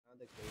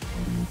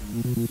You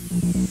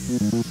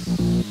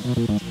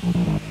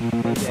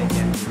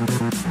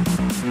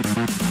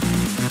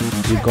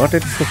got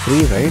it for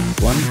free, right?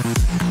 One.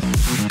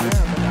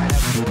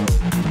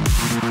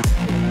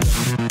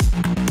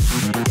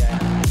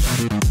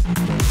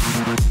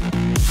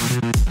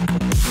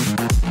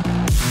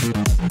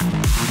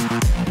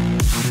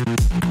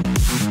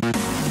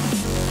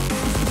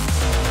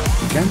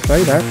 You can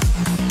try that.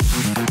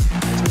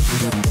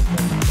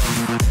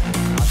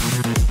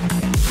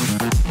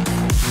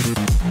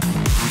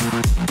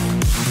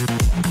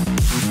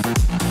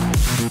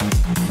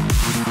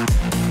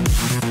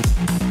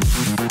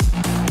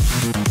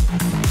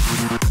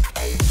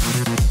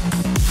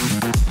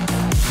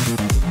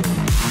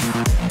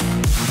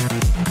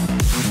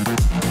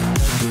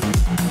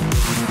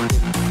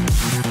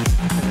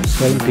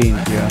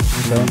 Yeah,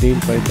 17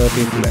 by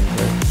 13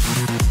 length, right?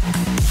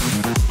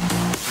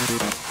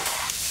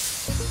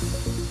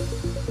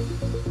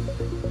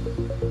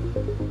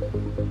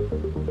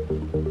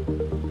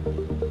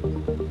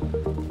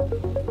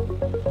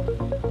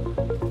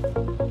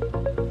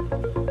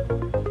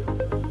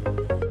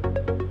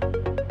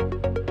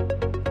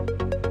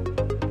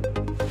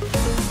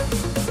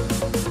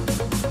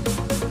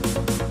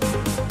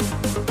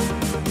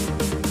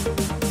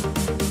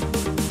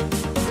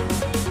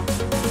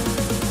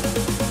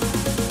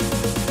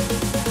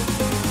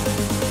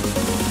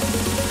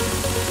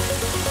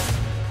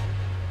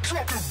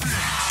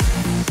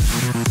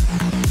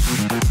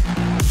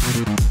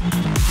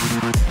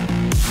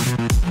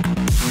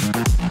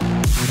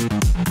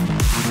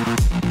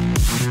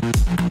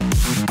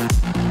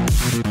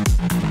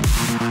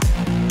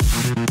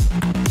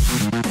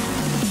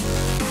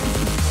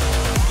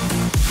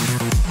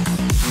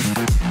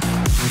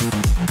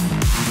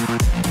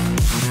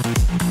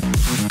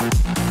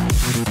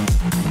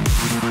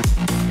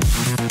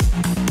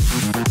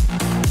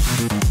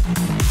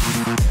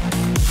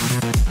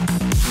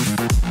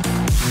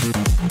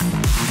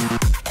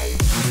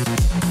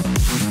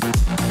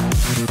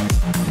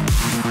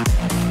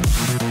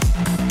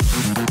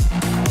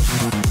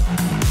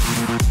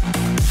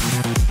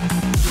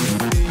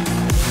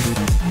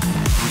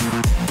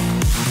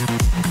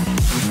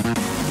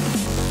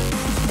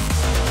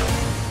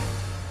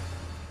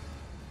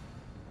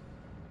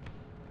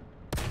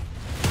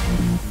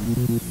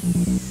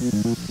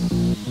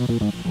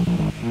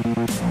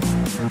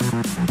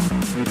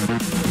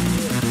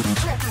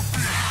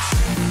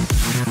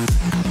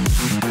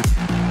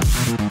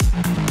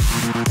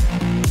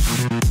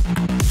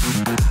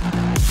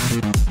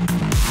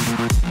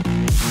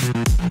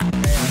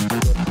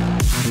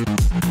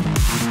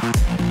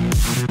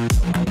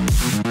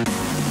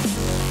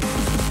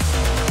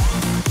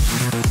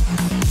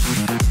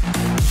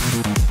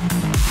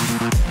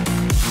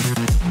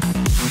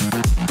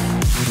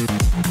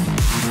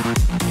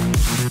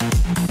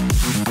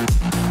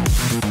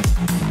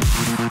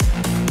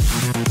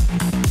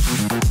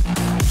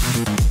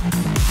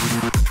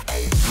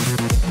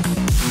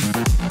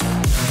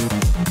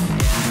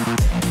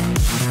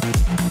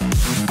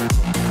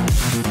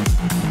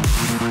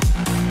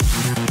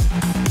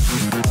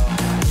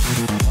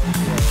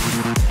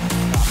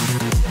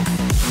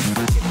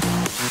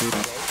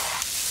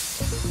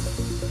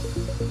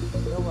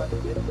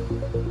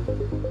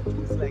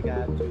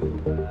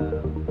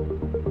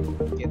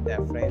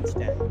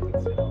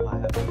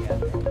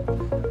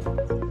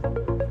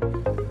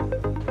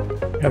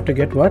 You have to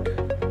get what?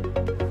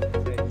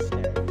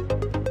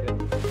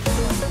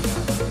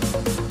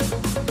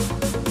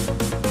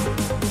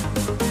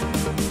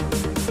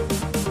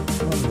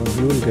 Oh,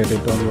 you will get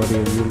it, don't worry,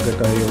 you will get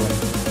IO1.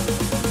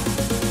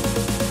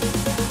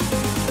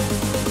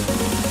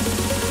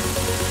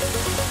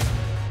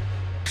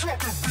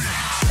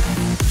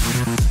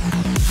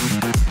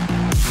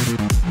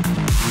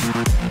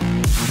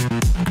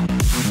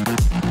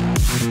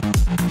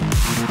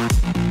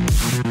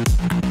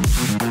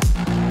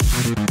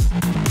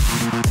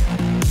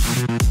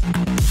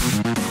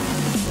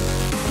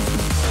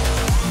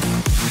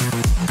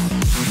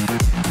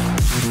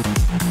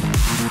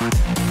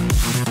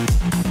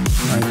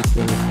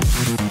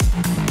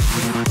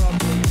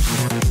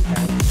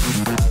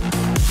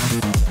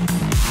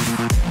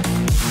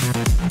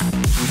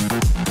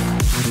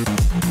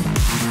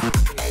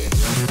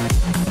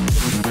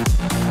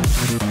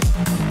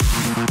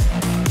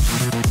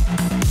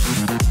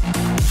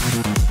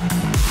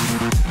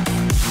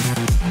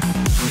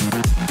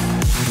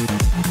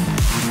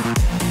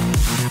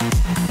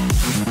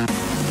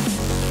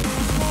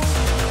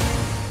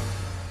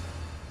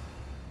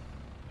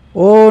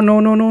 Oh no,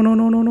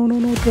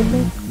 turn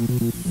back.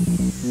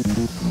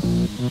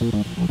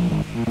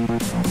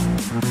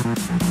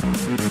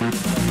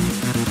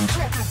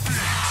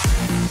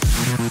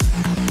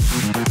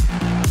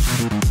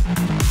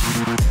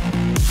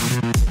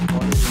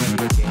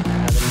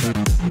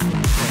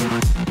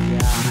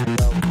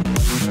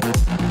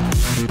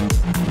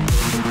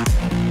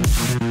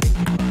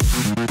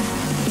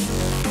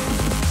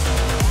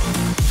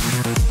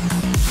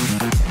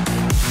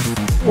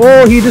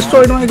 Oh, he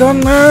destroyed my gun,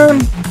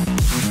 man.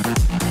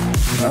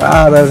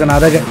 Ah, there's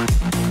another guy.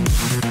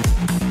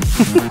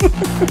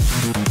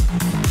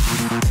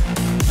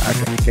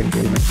 Okay, he can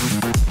kill me.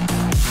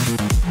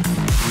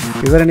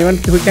 Is there anyone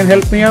who can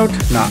help me out?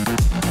 No.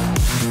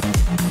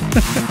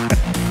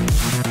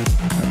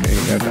 Okay,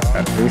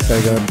 at least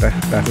I got the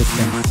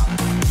assistance.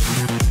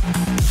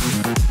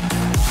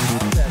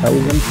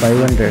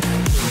 1500.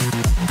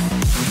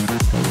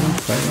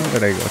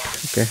 1500 I got.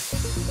 Okay.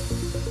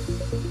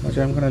 Much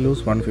I'm gonna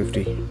lose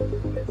 150.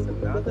 There's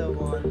another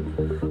one.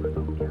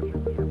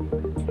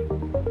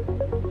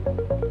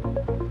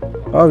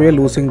 Oh, we are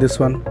losing this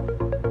one.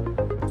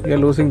 We are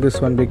losing this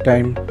one big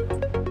time.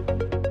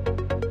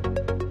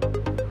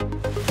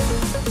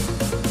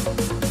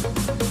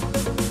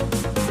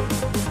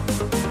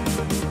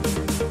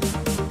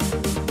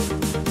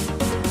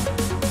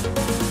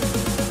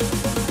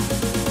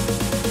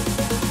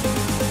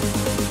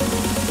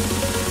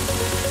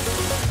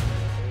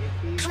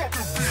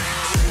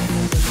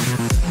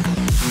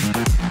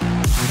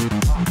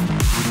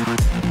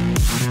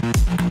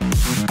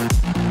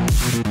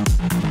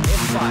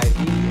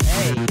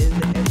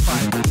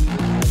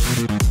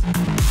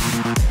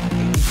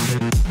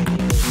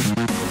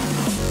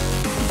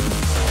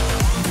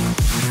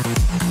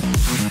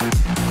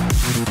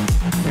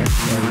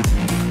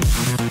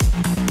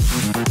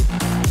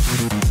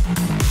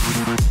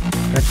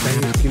 That guy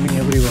is killing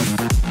everyone.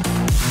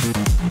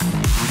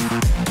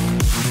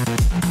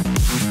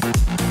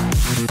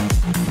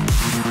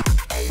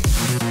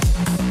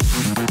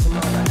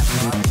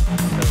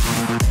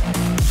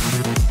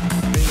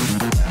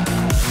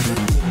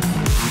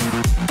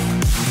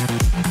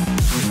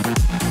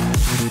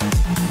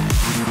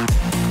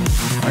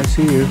 I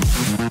see you.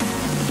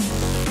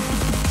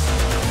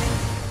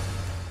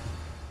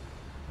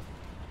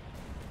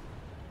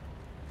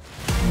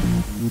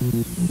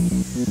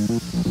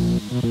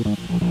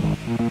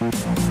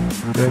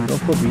 They go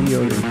for B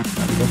only.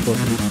 I'll go for B.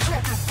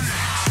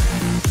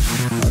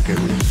 Okay,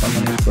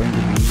 someone is going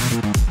to B.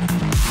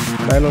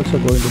 And I'll also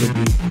go into the B.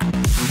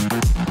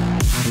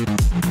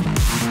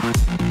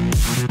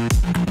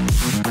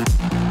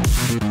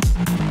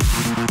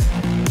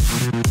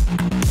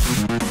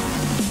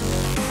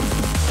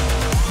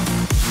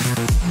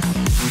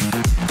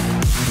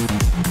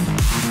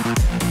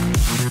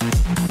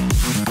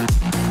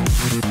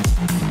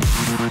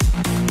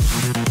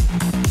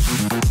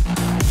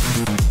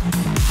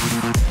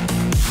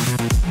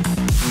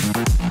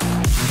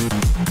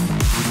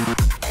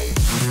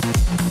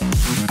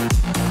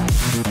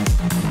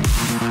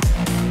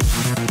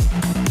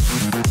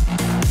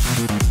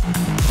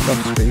 Of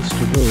space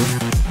to go.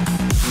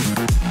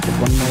 Get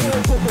one more.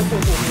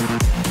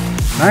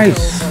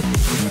 Nice.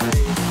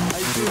 I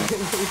shoot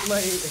him with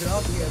my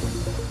rocket.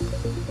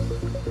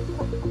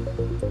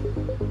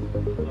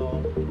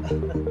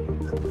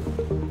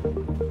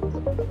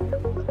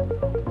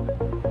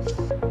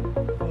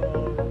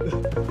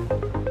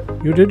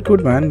 You did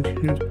good, man.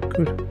 You did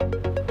good.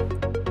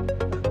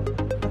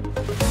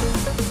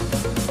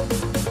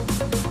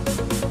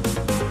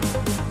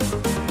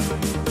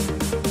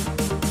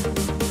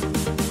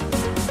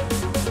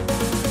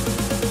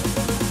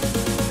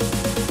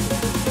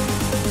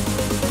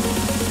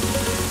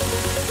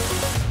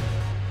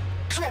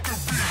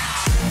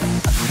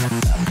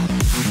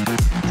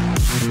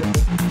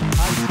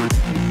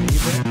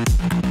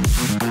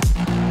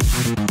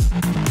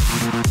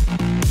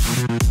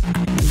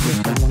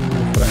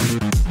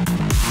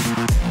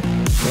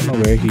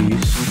 Where he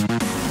is.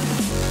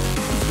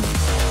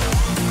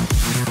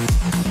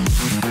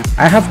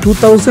 I have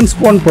 2000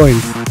 spawn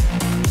points.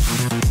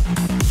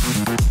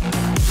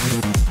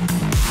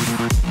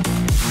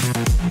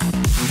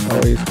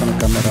 Oh, he's gonna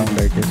come around,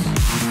 I guess.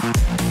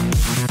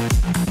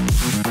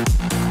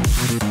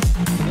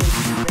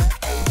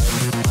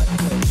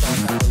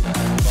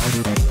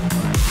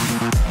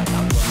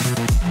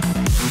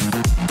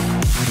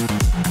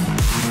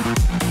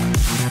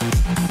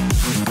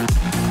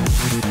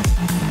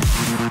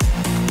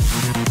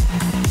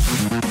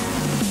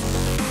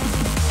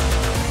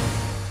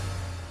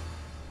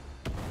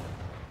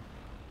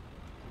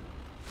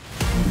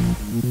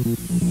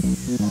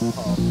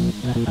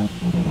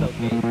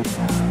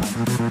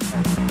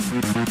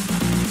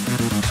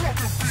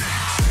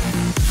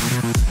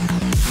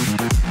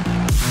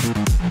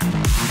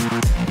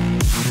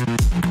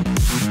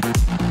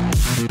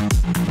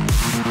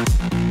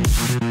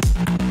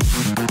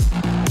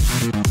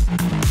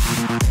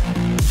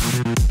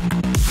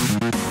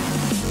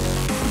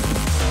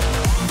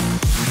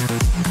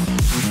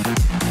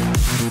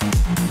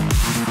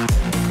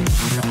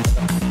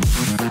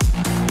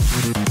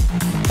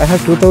 I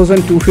have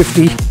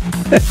 2250.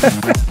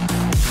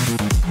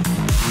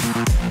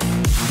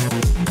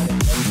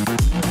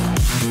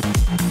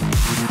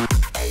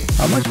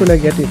 How much will I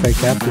get if I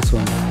cap this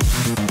one?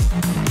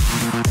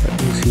 Let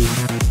me see.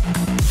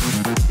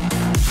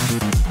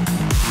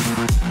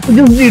 I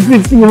just need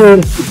 50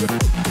 more.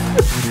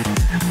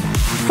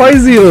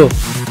 50.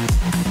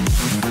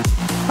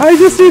 I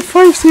just need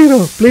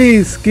 50.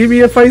 Please give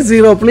me a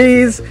 50,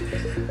 please.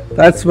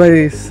 That's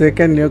my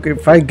second nuke.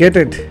 If I get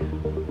it.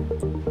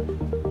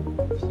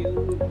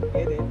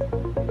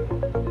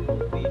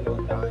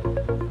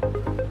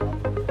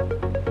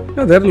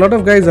 Oh, there are a lot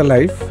of guys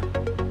alive.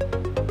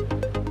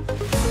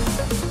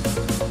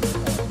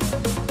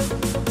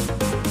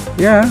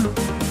 Yeah.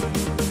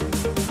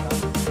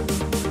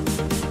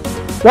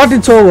 What?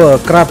 It's over.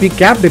 Crap, he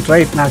capped it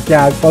right now.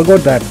 Yeah, I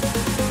forgot that.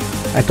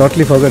 I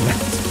totally forgot that.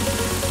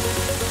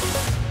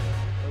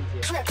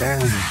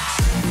 Damn.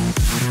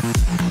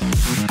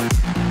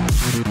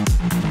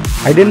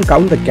 I didn't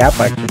count the cap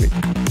actually.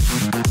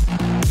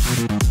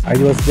 I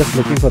was just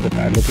looking for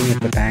looking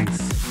at the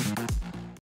tanks.